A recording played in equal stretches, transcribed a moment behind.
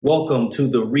Welcome to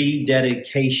the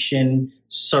rededication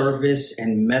service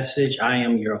and message. I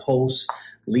am your host,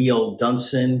 Leo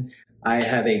Dunson. I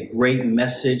have a great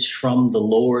message from the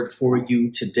Lord for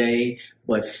you today.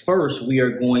 But first, we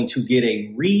are going to get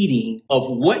a reading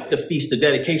of what the Feast of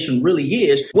Dedication really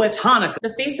is. What's Hanukkah?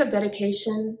 The Feast of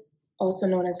Dedication, also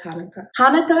known as Hanukkah.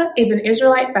 Hanukkah is an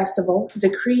Israelite festival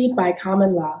decreed by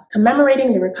common law,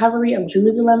 commemorating the recovery of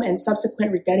Jerusalem and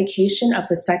subsequent rededication of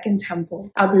the Second Temple.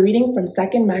 I'll be reading from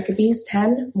 2 Maccabees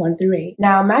 10, 1-8.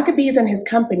 Now Maccabees and his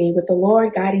company, with the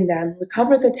Lord guiding them,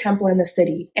 recovered the temple and the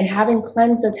city, and having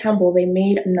cleansed the temple, they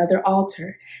made another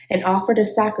altar, and offered a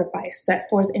sacrifice, set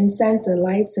forth incense and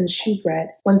lights and shewbread.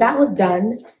 When that was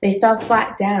done, they fell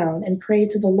flat down and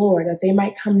prayed to the Lord that they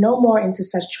might come no more into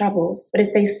such troubles. But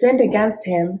if they sinned against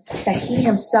him, that he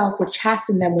himself would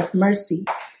chasten them with mercy,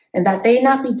 and that they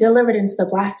not be delivered into the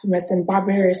blasphemous and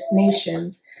barbarous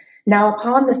nations. Now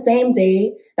upon the same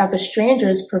day that the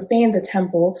strangers profaned the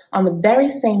temple, on the very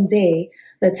same day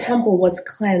the temple was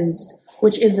cleansed,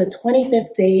 which is the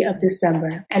 25th day of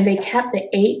December. And they kept the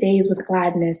 8 days with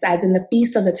gladness, as in the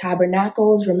Feast of the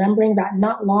Tabernacles, remembering that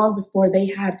not long before they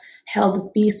had held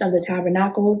the Feast of the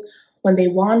Tabernacles, when they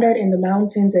wandered in the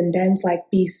mountains and dens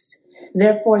like beasts.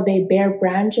 Therefore they bare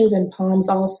branches and palms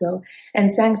also,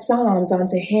 and sang psalms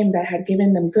unto him that had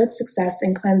given them good success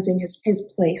in cleansing his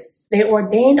place. They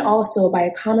ordained also by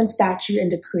a common statute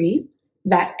and decree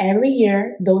that every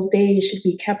year those days should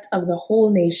be kept of the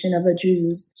whole nation of the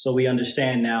Jews. So we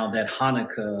understand now that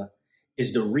Hanukkah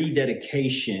is the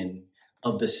rededication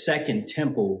of the Second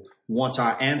Temple once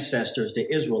our ancestors,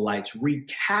 the Israelites,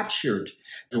 recaptured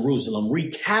Jerusalem,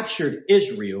 recaptured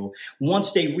Israel.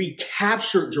 Once they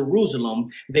recaptured Jerusalem,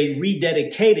 they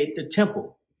rededicated the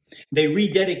temple. They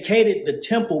rededicated the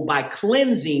temple by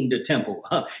cleansing the temple.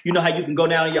 You know how you can go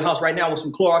down in your house right now with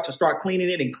some Clorox and start cleaning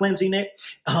it and cleansing it?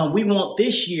 We want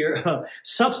this year,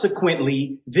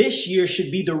 subsequently, this year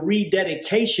should be the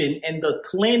rededication and the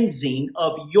cleansing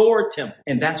of your temple.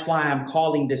 And that's why I'm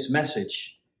calling this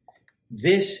message,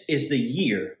 this is the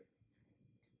year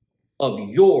of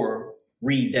your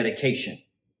rededication.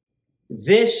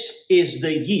 This is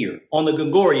the year on the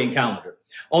Gregorian calendar,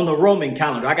 on the Roman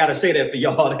calendar. I got to say that for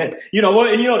y'all. That,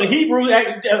 the Hebrew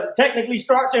technically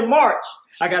starts in March.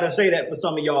 I got to say that for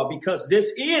some of y'all because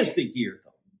this is the year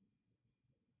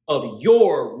of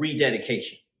your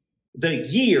rededication, the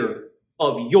year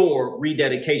of your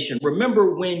rededication.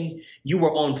 Remember when you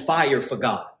were on fire for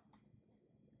God?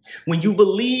 When you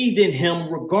believed in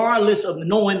him, regardless of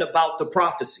knowing about the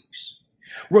prophecies,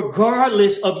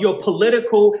 regardless of your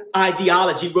political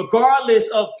ideology, regardless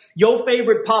of your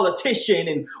favorite politician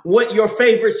and what your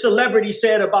favorite celebrity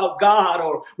said about God,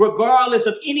 or regardless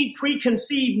of any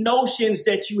preconceived notions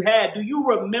that you had, do you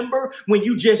remember when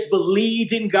you just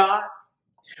believed in God?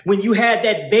 When you had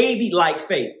that baby-like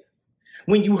faith?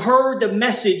 When you heard the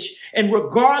message, and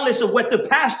regardless of what the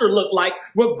pastor looked like,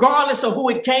 regardless of who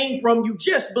it came from, you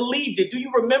just believed it. Do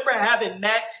you remember having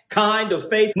that kind of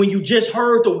faith when you just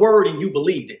heard the word and you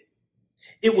believed it?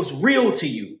 It was real to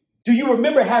you. Do you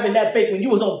remember having that faith when you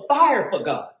was on fire for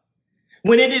God?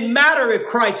 When it didn't matter if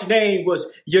Christ's name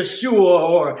was Yeshua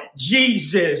or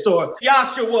Jesus or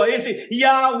Yahshua, is it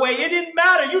Yahweh? It didn't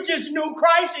matter. You just knew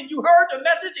Christ and you heard the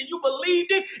message and you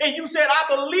believed it and you said,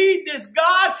 I believe this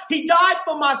God. He died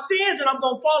for my sins and I'm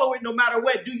going to follow it no matter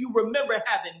what. Do you remember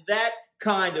having that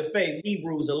kind of faith?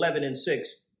 Hebrews 11:6.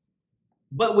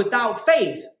 But without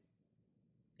faith,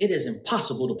 it is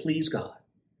impossible to please God.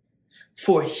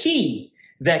 For he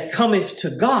that cometh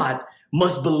to God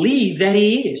must believe that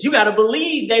he is. You got to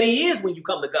believe that he is when you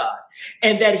come to God,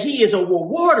 and that he is a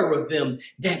rewarder of them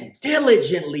that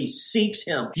diligently seeks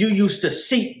him. You used to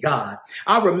seek God.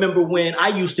 I remember when I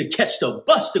used to catch the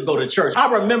bus to go to church.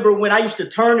 I remember when I used to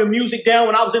turn the music down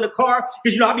when I was in the car,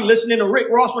 because, I'd be listening to Rick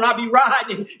Ross when I be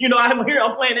riding. And, I'm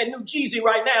playing that new Jeezy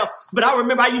right now. But I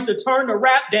remember I used to turn the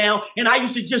rap down and I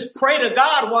used to just pray to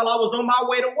God while I was on my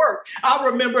way to work. I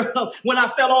remember when I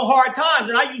fell on hard times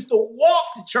and I used to walk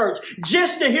to church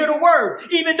just to hear the word,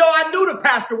 even though I knew the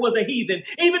pastor was a heathen,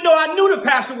 even though I knew the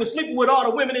pastor was sleeping with all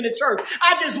the women in the church.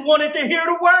 I just wanted to hear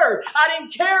the word. I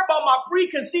didn't care about my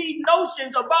preconceived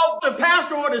notions about the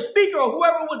pastor or the speaker or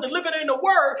whoever was delivering the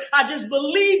word. I just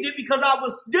believed it because I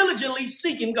was diligently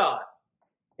seeking God.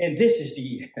 And this is the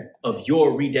year of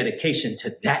your rededication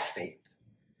to that faith.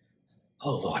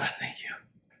 Oh, Lord, I thank you.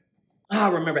 I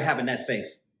remember having that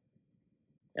faith.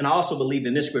 And I also believed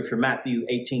in this scripture, Matthew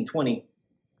 18:20.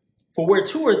 For where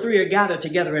 2 or 3 are gathered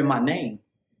together in my name,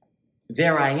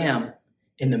 there I am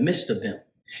in the midst of them.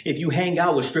 If you hang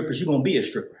out with strippers, you're going to be a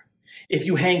stripper. If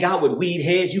you hang out with weed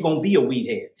heads, you're going to be a weed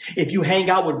head. If you hang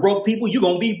out with broke people, you're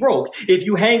going to be broke. If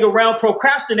you hang around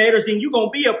procrastinators, then you're going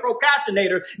to be a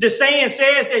procrastinator. The saying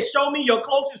says that show me your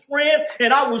closest friend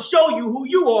and I will show you who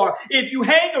you are. If you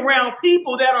hang around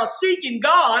people that are seeking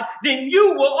God, then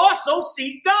you will also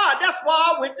seek God. That's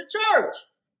why I went to church.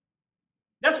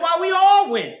 That's why we all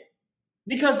went.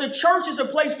 Because the church is a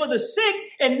place for the sick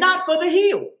and not for the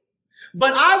healed.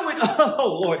 But I would,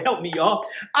 oh Lord, help me, y'all.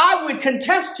 I would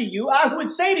contest to you, I would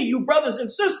say to you, brothers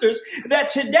and sisters, that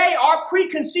today our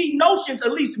preconceived notions,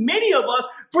 at least many of us,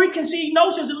 preconceived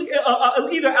notions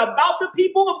either about the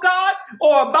people of God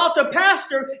or about the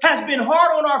pastor has been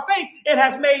hard on our faith. It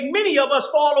has made many of us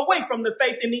fall away from the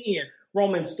faith in the end.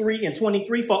 Romans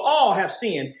 3:23, for all have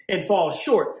sinned and fall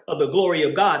short of the glory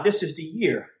of God. This is the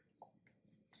year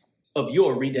of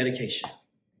your rededication.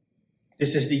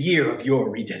 This is the year of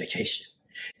your rededication.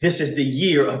 This is the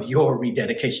year of your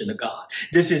rededication to God.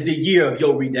 This is the year of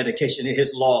your rededication to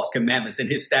his laws, commandments, and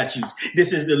his statutes.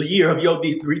 This is the year of your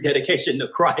rededication to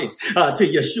Christ, to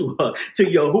Yeshua, to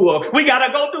Yahuwah. We got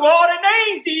to go through all the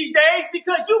names these days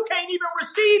because you can't even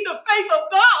receive the faith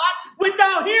of God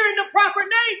without hearing the proper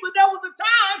name. But there was a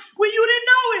time when you didn't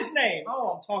know his name.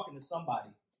 Oh, I'm talking to somebody.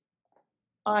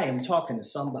 I am talking to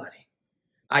somebody.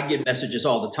 I get messages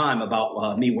all the time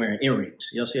about me wearing earrings.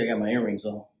 You'll see I got my earrings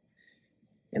on.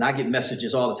 And I get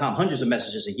messages all the time, hundreds of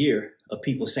messages a year of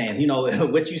people saying, you know,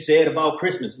 what you said about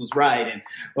Christmas was right.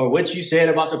 Or what you said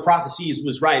about the prophecies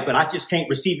was right, but I just can't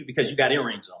receive it because you got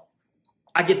earrings on.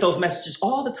 I get those messages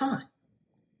all the time.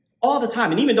 All the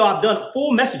time. And even though I've done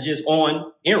full messages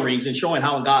on earrings and showing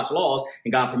how in God's laws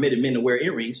and God permitted men to wear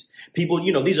earrings, people,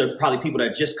 you know, these are probably people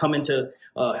that just come into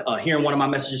hearing one of my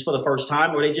messages for the first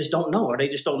time, or they just don't know, or they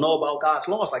just don't know about God's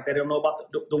laws like that. They don't know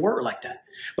about the word like that.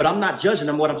 But I'm not judging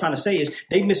them. What I'm trying to say is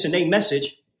they missing their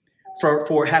message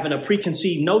for having a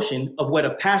preconceived notion of what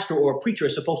a pastor or a preacher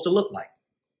is supposed to look like.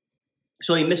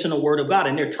 So they're missing the word of God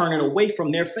and they're turning away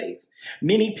from their faith.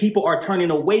 Many people are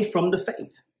turning away from the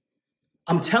faith.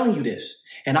 I'm telling you this.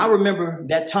 And I remember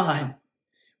that time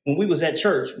when we was at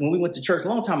church, when we went to church a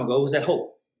long time ago, it was at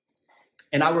Hope.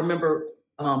 And I remember,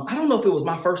 I don't know if it was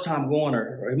my first time going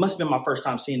or it must have been my first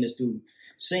time seeing this dude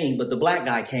sing, but the black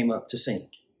guy came up to sing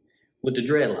with the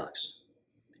dreadlocks.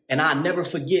 And I never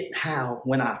forget how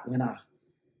when I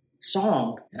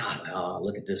saw him, and I was like, oh,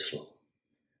 look at this fool.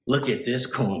 Look at this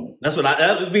coon. Let's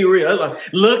be real.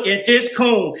 Look at this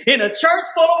coon. In a church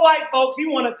full of white folks, he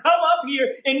want to come up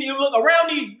here and you look around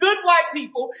these good white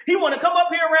people. He want to come up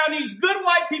here around these good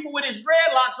white people with his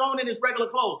dreadlocks on and his regular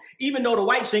clothes. Even though the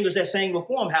white singers that sang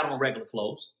before him had on regular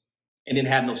clothes and didn't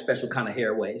have no special kind of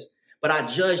hairways. But I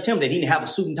judged him that he didn't have a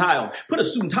suit and tie on. Put a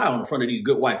suit and tie on in front of these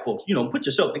good white folks. You know, put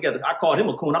yourself together. I called him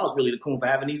a coon. I was really the coon for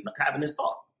having this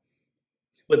thought.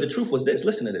 But the truth was this.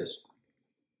 Listen to this.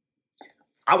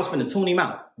 I was finna tune him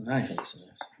out. I ain't finna listen to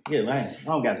this. Yeah, I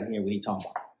don't got to hear what he talking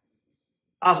about.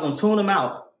 I was going to tune him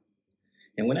out.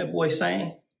 And when that boy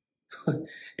sang,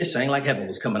 it sang like heaven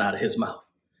was coming out of his mouth.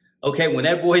 Okay, when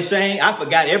that boy sang, I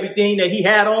forgot everything that he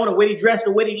had on or what he dressed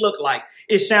or what he looked like.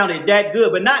 It sounded that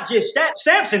good. But not just that.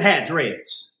 Samson had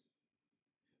dreads.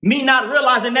 Me not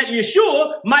realizing that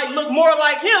Yeshua might look more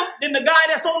like him than the guy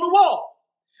that's on the wall.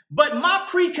 But my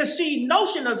preconceived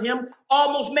notion of him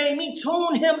almost made me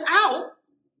tune him out.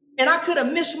 And I could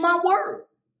have missed my word.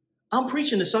 I'm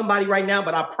preaching to somebody right now,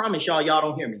 but I promise y'all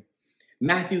don't hear me.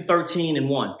 Matthew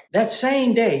 13:1. That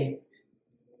same day,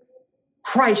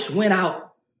 Christ went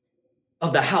out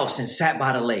of the house and sat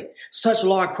by the lake. Such a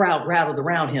large crowd gathered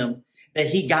around him that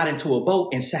he got into a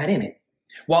boat and sat in it.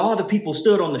 While all the people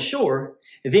stood on the shore,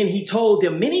 then he told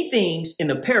them many things in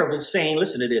the parable, saying,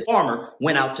 listen to this, a farmer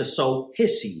went out to sow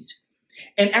his seeds.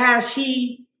 And as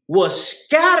he was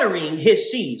scattering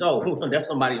his seeds. Oh, that's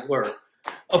somebody's word.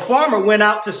 A farmer went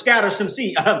out to scatter some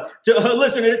seed,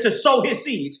 to sow his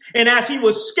seeds. And as he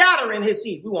was scattering his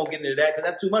seeds, we won't get into that because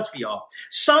that's too much for y'all.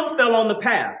 Some fell on the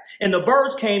path and the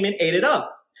birds came and ate it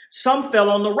up. Some fell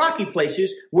on the rocky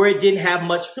places where it didn't have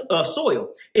much soil.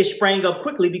 It sprang up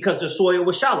quickly because the soil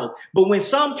was shallow. But when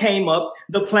some came up,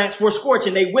 the plants were scorched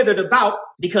and they withered about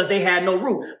because they had no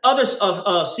root.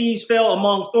 Other seeds fell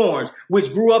among thorns,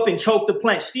 which grew up and choked the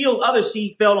plant. Still, other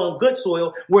seed fell on good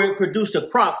soil where it produced a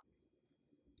crop.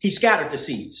 He scattered the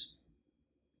seeds.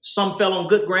 Some fell on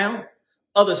good ground.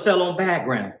 Others fell on bad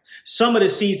ground. Some of the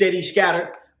seeds that he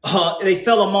scattered, they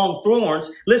fell among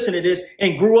thorns, listen to this,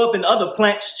 and grew up and other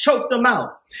plants choked them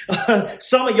out.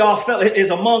 Some of y'all is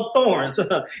among thorns,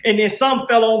 and then some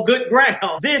fell on good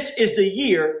ground. This is the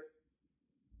year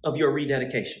of your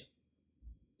rededication.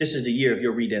 This is the year of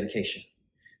your rededication.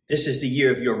 This is the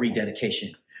year of your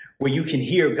rededication. where you can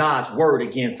hear God's word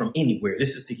again from anywhere.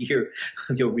 This is the year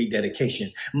of your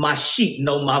rededication. My sheep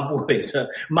know my voice.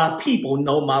 My people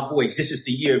know my voice. This is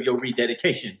the year of your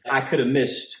rededication. I could have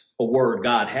missed a word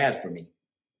God had for me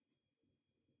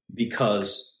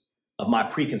because of my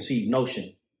preconceived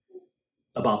notion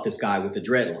about this guy with the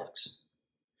dreadlocks.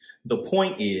 The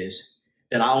point is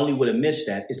that I only would have missed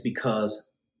that is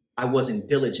because I wasn't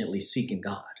diligently seeking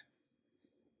God.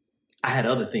 I had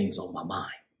other things on my mind.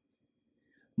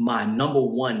 My number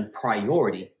one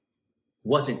priority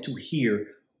wasn't to hear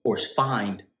or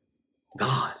find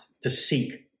God, to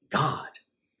seek God.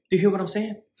 Do you hear what I'm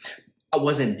saying? I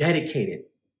wasn't dedicated.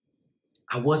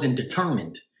 I wasn't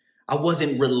determined. I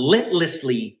wasn't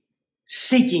relentlessly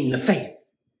seeking the faith.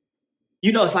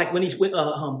 You know, it's like when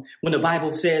the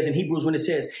Bible says in Hebrews, when it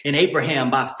says, and Abraham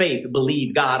by faith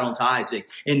believed God unto Isaac,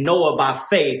 and Noah by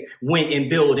faith went and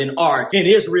built an ark, and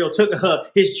Israel took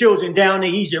his children down to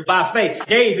Egypt by faith.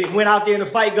 David went out there to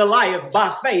fight Goliath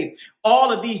by faith.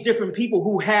 All of these different people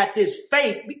who had this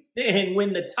faith, and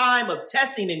when the time of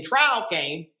testing and trial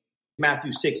came,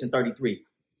 Matthew 6:33,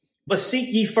 but seek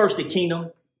ye first the kingdom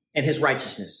and his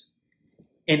righteousness,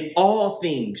 and all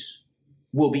things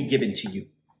will be given to you.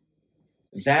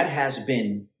 That has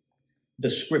been the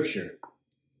scripture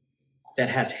that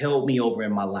has held me over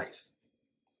in my life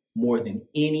more than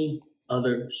any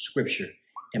other scripture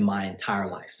in my entire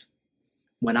life.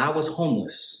 When I was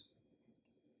homeless,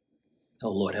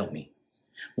 oh Lord, help me.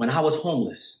 When I was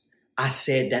homeless, I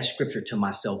said that scripture to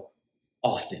myself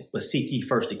often, but seek ye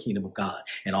first the kingdom of God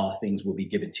and all things will be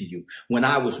given to you. When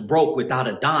I was broke without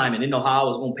a dime and didn't know how I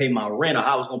was going to pay my rent or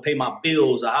how I was going to pay my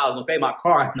bills or how I was going to pay my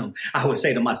car, no, I would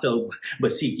say to myself,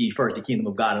 but seek ye first the kingdom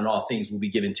of God and all things will be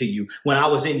given to you. When I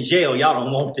was in jail, y'all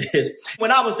don't want this.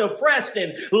 When I was depressed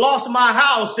and lost my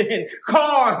house and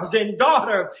cars and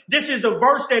daughter, this is the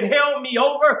verse that held me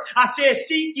over. I said,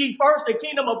 seek ye first the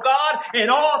kingdom of God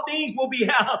and all things will be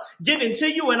given to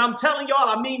you. And I'm telling y'all,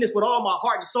 I mean this with all my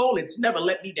heart and soul. It's never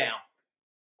let me down.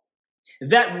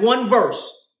 That one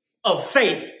verse of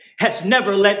faith has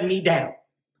never let me down.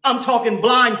 I'm talking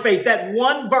blind faith. That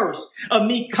one verse of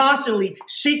me constantly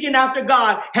seeking after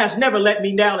God has never let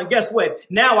me down. And guess what?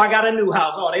 Now I got a new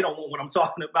house. Oh, they don't want what I'm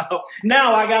talking about.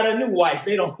 Now I got a new wife.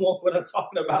 They don't want what I'm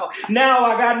talking about. Now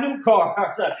I got new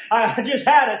cars. I just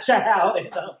had a child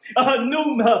and a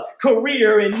new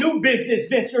career and new business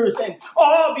ventures. And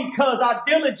all because I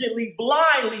diligently,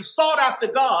 blindly sought after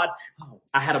God.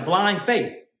 I had a blind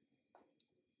faith.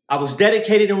 I was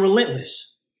dedicated and relentless.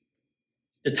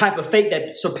 The type of faith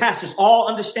that surpasses all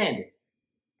understanding.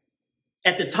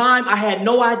 At the time, I had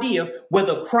no idea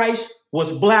whether Christ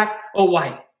was black or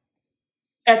white.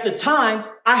 At the time,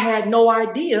 I had no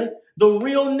idea the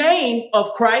real name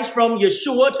of Christ, from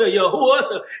Yeshua to Yahuwah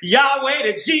to Yahweh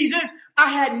to Jesus. I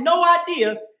had no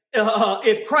idea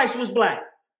if Christ was black.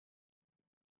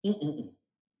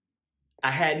 I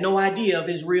had no idea of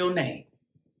his real name.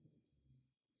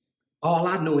 All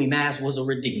I knew him as was a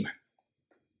redeemer.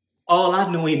 All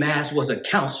I knew him as was a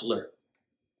counselor.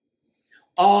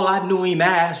 All I knew him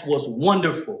as was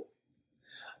wonderful.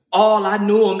 All I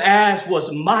knew him as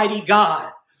was mighty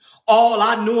God. All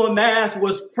I knew him as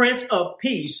was Prince of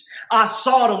Peace. I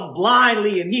sought him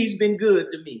blindly and he's been good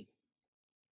to me.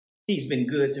 He's been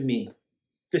good to me.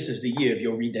 This is the year of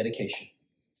your rededication.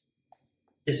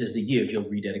 This is the year of your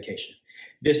rededication.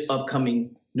 This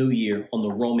upcoming new year on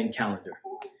the Roman calendar,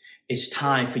 it's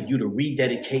time for you to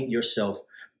rededicate yourself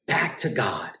back to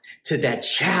God, to that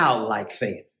childlike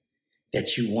faith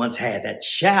that you once had, that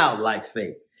childlike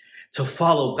faith, to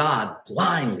follow God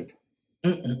blindly.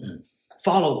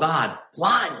 Follow God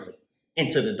blindly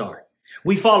into the dark.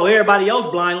 We follow everybody else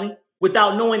blindly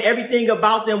without knowing everything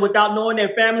about them, without knowing their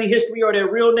family history or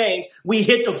their real names. We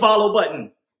hit the follow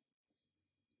button.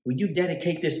 Will you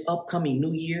dedicate this upcoming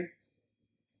new year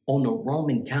on the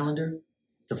Roman calendar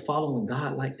to following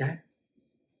God like that?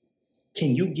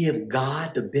 Can you give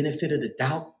God the benefit of the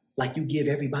doubt like you give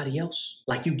everybody else?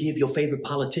 Like you give your favorite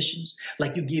politicians?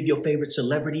 Like you give your favorite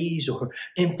celebrities or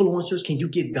influencers? Can you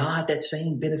give God that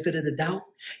same benefit of the doubt?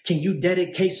 Can you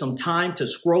dedicate some time to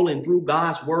scrolling through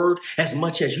God's word as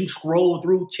much as you scroll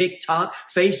through TikTok,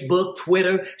 Facebook,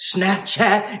 Twitter,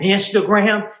 Snapchat,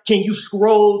 Instagram? Can you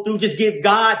scroll through, just give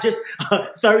God just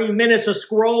 30 minutes of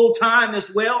scroll time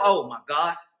as well? Oh my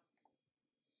God.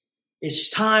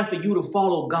 It's time for you to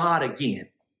follow God again.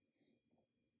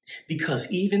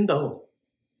 Because even though,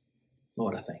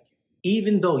 Lord, I thank you,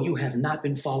 even though you have not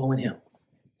been following him,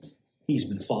 he's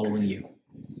been following you.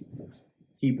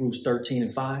 Hebrews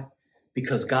 13:5,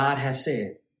 because God has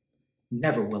said,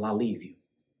 never will I leave you.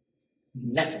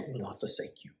 Never will I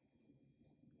forsake you.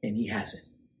 And he hasn't.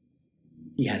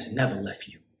 He has never left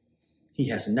you. He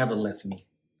has never left me.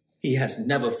 He has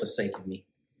never forsaken me.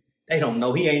 They don't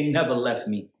know. He ain't never left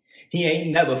me. He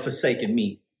ain't never forsaken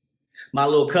me. My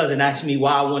little cousin asked me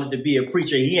why I wanted to be a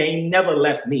preacher. He ain't never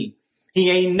left me. He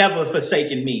ain't never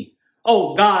forsaken me.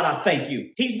 Oh, God, I thank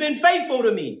you. He's been faithful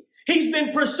to me. He's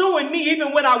been pursuing me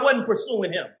even when I wasn't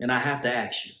pursuing him. And I have to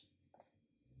ask you,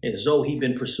 as though he'd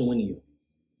been pursuing you,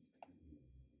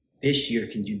 this year,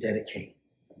 can you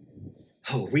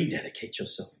rededicate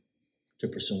yourself to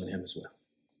pursuing him as well?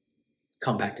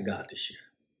 Come back to God this year.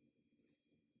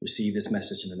 Receive this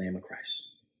message in the name of Christ.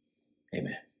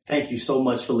 Amen. Thank you so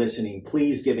much for listening.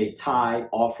 Please give a tithe,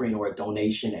 offering, or a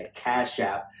donation at Cash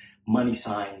App,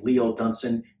 #Leo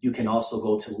Dunson. You can also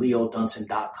go to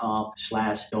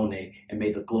leodunson.com/donate, and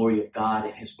may the glory of God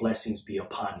and his blessings be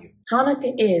upon you.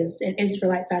 Hanukkah is an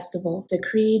Israelite festival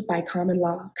decreed by common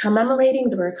law, commemorating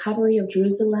the recovery of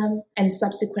Jerusalem and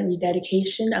subsequent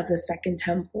rededication of the Second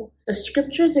Temple. The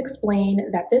scriptures explain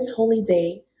that this holy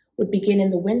day would begin in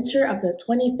the winter of the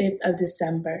 25th of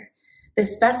December.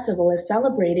 This festival is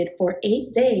celebrated for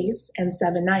 8 days and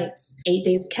 7 nights, 8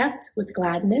 days kept with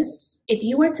gladness. If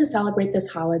you were to celebrate this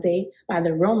holiday by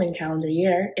the Roman calendar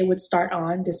year, it would start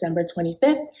on December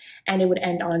 25th and it would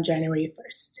end on January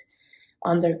 1st,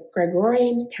 on the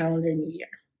Gregorian calendar New Year.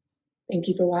 Thank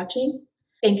you for watching.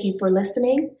 Thank you for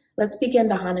listening. Let's begin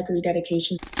the Hanukkah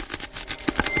rededication.